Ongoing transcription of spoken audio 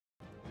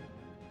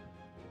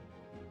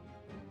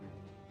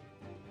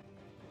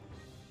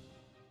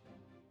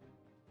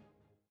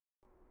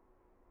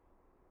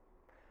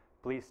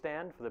Please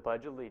stand for the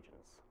Pledge of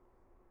Allegiance.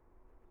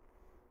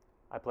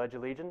 I pledge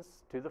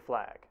allegiance to the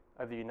flag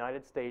of the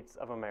United States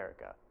of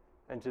America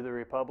and to the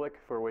republic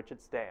for which it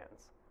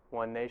stands,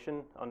 one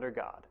nation under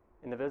God,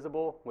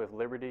 indivisible, with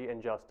liberty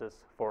and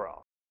justice for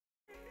all.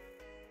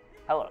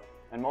 Hello,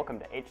 and welcome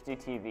to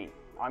HDTV.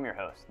 I'm your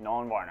host,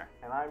 Nolan Warner.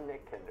 And I'm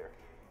Nick Kinder.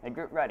 And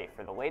get ready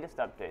for the latest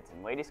updates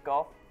in ladies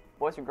golf,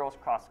 boys and girls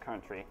cross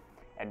country,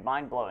 and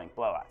mind-blowing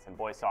blowouts in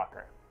boys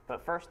soccer.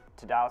 But first,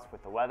 to Dallas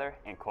with the weather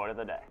and quote of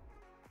the day.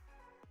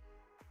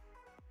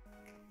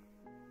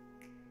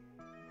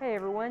 Hey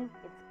everyone,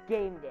 it's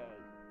game day,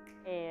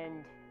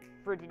 and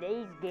for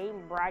today's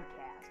game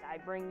broadcast, I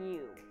bring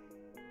you,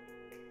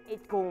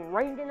 it's going to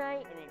rain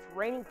tonight, and it's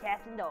raining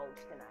cats and dogs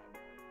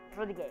tonight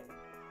for the game,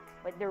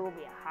 but there will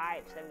be a high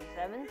of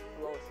 77,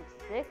 low of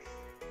 66,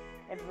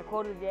 and for the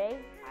quote of the day,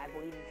 I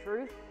believe in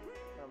truth,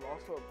 and I'm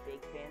also a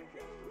big fan of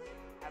justice.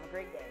 Have a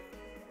great day.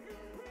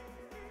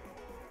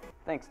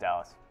 Thanks,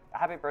 Dallas. A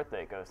happy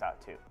birthday goes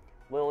out to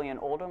Lillian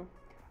Oldham,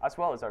 as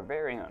well as our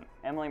very own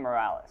Emily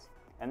Morales,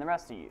 and the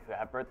rest of you who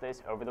have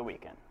birthdays over the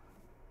weekend.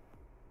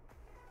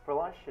 For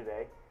lunch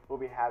today, we'll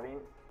be having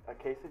a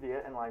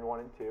quesadilla in line 1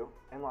 and 2,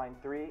 in line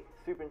 3,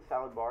 soup and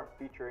salad bar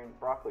featuring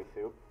broccoli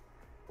soup,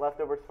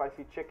 leftover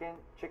spicy chicken,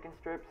 chicken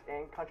strips,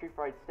 and country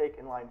fried steak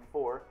in line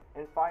 4,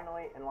 and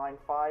finally in line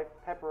 5,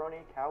 pepperoni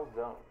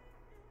calzone.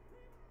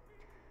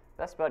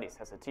 Best Buddies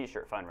has a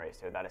t-shirt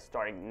fundraiser that is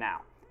starting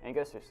now, and it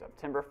goes through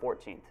September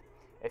 14th.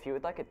 If you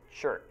would like a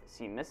shirt,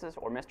 see Mrs.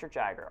 or Mr.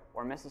 Jagger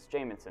or Mrs.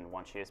 Jamison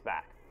once she is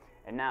back.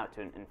 And now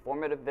to an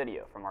informative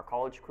video from our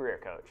college career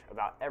coach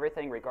about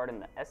everything regarding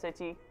the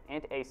SAT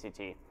and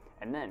ACT,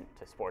 and then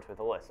to sports with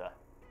Alyssa.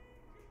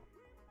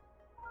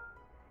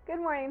 Good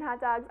morning, hot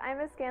dogs. I'm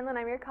Miss Scanlon.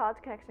 I'm your college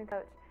connection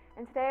coach,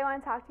 and today I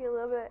want to talk to you a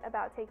little bit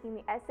about taking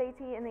the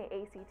SAT and the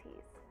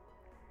ACTs.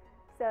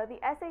 So the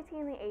SAT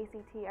and the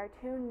ACT are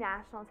two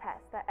national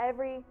tests that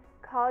every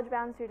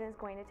college-bound student is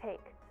going to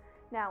take.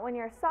 Now, when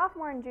you're a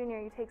sophomore and junior,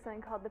 you take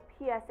something called the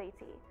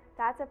PSAT.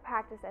 That's a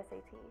practice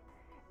SAT.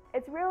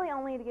 It's really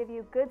only to give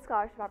you good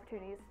scholarship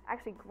opportunities,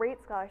 actually great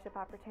scholarship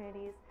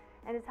opportunities,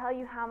 and to tell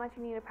you how much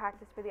you need to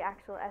practice for the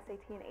actual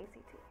SAT and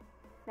ACT.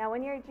 Now,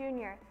 when you're a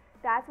junior,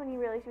 that's when you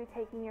really should be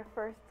taking your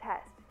first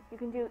test. You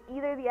can do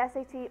either the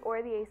SAT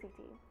or the ACT.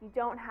 You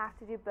don't have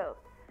to do both.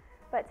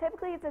 But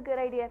typically, it's a good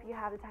idea if you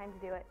have the time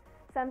to do it.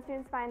 Some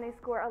students find they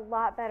score a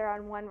lot better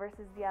on one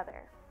versus the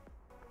other.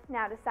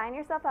 Now, to sign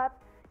yourself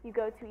up, you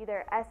go to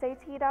either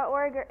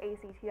SAT.org or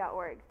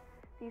ACT.org.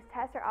 These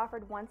tests are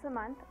offered once a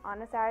month on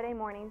a Saturday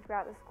morning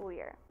throughout the school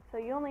year. So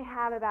you only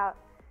have about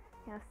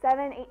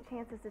 7-8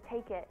 chances to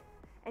take it.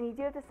 And you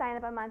do have to sign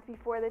up a month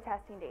before the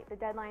testing date. The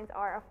deadlines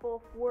are a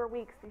full 4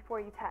 weeks before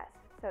you test.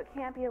 So it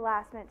can't be a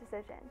last-minute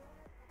decision.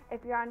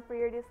 If you're on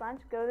free or reduced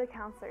lunch, go to the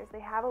counselors. They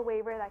have a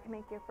waiver that can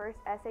make your first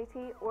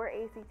SAT or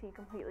ACT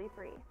completely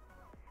free.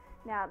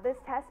 Now, this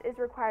test is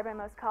required by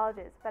most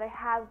colleges, but I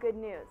have good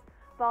news.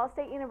 Ball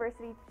State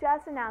University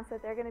just announced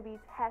that they're going to be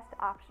test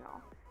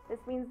optional. This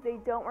means they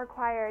don't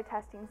require a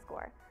testing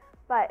score.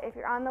 But if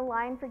you're on the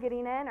line for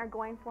getting in or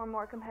going for a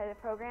more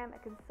competitive program,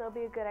 it can still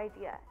be a good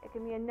idea. It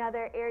can be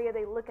another area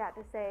they look at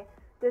to say,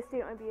 this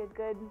student would be a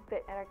good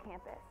fit at our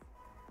campus.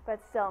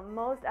 But still,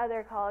 most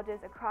other colleges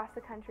across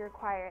the country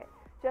require it,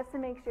 just to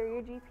make sure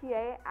your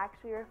GPA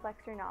actually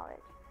reflects your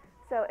knowledge.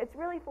 So it's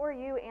really for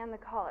you and the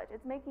college.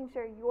 It's making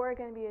sure you're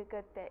going to be a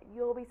good fit,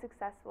 you'll be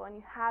successful, and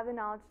you have the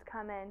knowledge to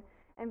come in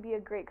and be a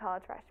great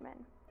college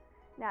freshman.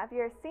 Now, if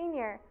you're a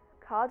senior,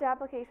 college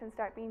applications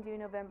start being due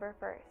November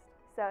 1st.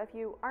 So if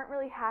you aren't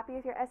really happy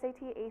with your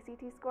SAT,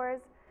 ACT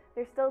scores,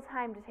 there's still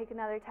time to take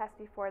another test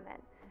before then.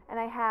 And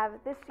I have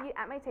this sheet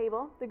at my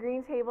table, the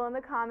green table in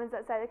the commons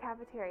outside the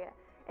cafeteria.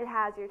 It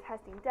has your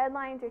testing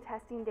deadlines, your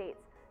testing dates.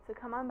 So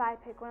come on by,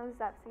 pick one of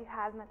those up so you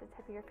have them at the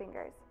tip of your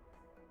fingers.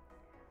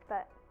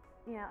 But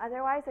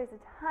otherwise there's a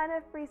ton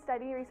of free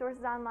study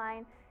resources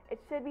online. It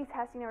should be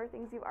testing over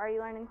things you've already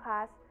learned in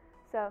class.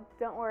 So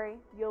don't worry,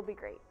 you'll be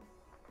great.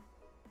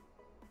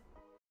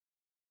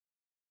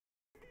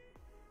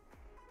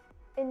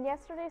 In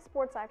yesterday's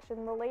sports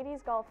action, the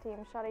ladies golf team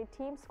shot a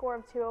team score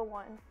of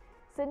 201.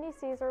 Sydney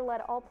Caesar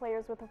led all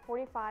players with a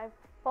 45,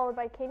 followed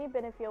by Katie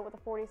Benefield with a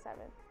 47.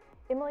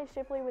 Emily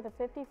Shipley with a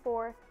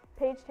 54,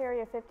 Paige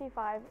Terry a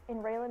 55,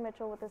 and Raylan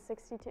Mitchell with a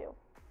 62.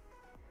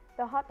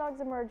 The Hot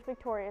Dogs emerged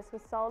victorious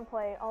with solid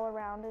play all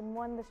around and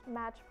won the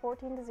match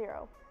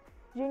 14-0.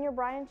 Junior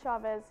Brian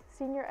Chavez,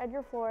 senior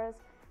Edgar Flores,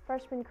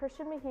 freshman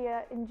Christian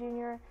Mejia, and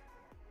junior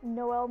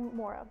Noel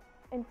Mora,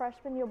 and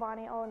freshman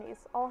Yobani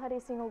Alanis all had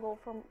a single goal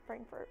from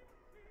Frankfurt.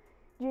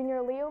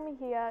 Junior Leo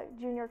Mejia,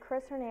 junior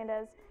Chris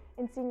Hernandez,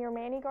 and senior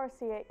Manny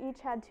Garcia each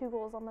had 2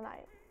 goals on the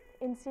night.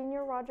 And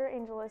senior Roger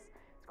Angelis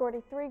scored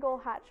a 3-goal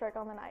hat trick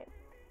on the night.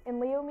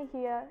 And Leo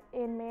Mejia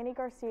and Manny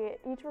Garcia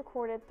each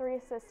recorded 3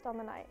 assists on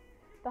the night.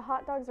 The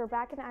Hot Dogs are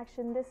back in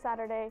action this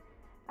Saturday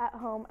at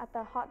home at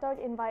the Hot Dog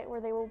Invite,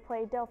 where they will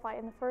play Delphi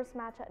in the first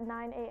match at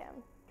 9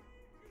 a.m.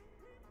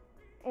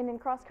 And in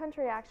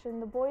cross-country action,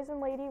 the boys and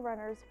lady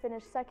runners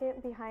finished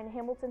second behind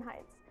Hamilton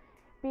Heights,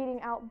 beating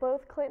out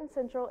both Clinton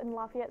Central and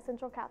Lafayette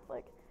Central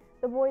Catholic.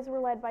 The boys were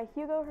led by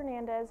Hugo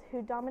Hernandez,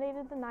 who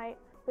dominated the night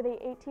with a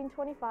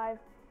 18.25,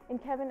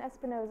 and Kevin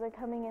Espinoza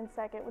coming in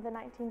second with a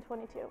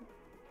 19.22.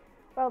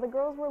 While the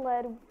girls were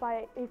led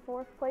by a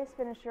fourth-place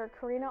finisher,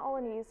 Karina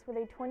Alanis, with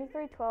a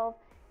 23.12,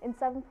 and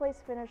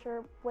seventh-place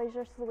finisher,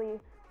 Blazer Salee,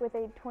 with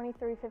a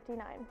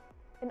 23.59.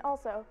 And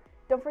also,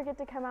 don't forget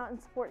to come out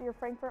and support your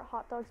Frankfort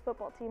Hot Dogs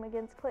football team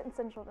against Clinton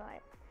Central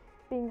tonight,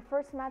 being the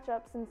first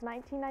matchup since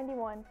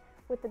 1991,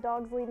 with the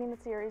Dogs leading the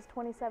series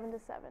 27-7.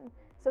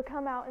 So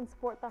come out and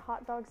support the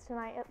Hot Dogs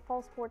tonight at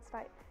Fall Sports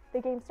Night. The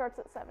game starts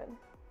at 7.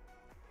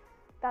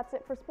 That's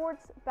it for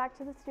sports. Back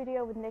to the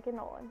studio with Nick and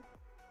Nolan.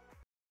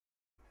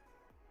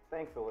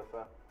 Thanks,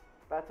 Alyssa.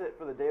 That's it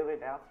for the daily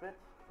announcements.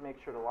 Make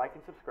sure to like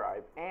and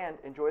subscribe, and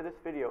enjoy this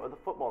video of the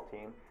football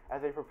team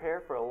as they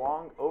prepare for a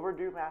long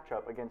overdue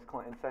matchup against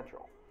Clinton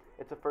Central.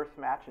 It's the first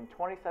match in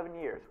 27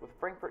 years, with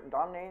Frankfort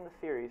dominating the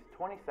series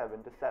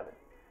 27-7.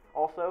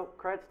 Also,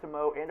 credits to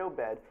Mo and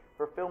Obed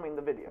for filming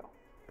the video.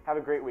 Have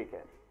a great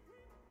weekend.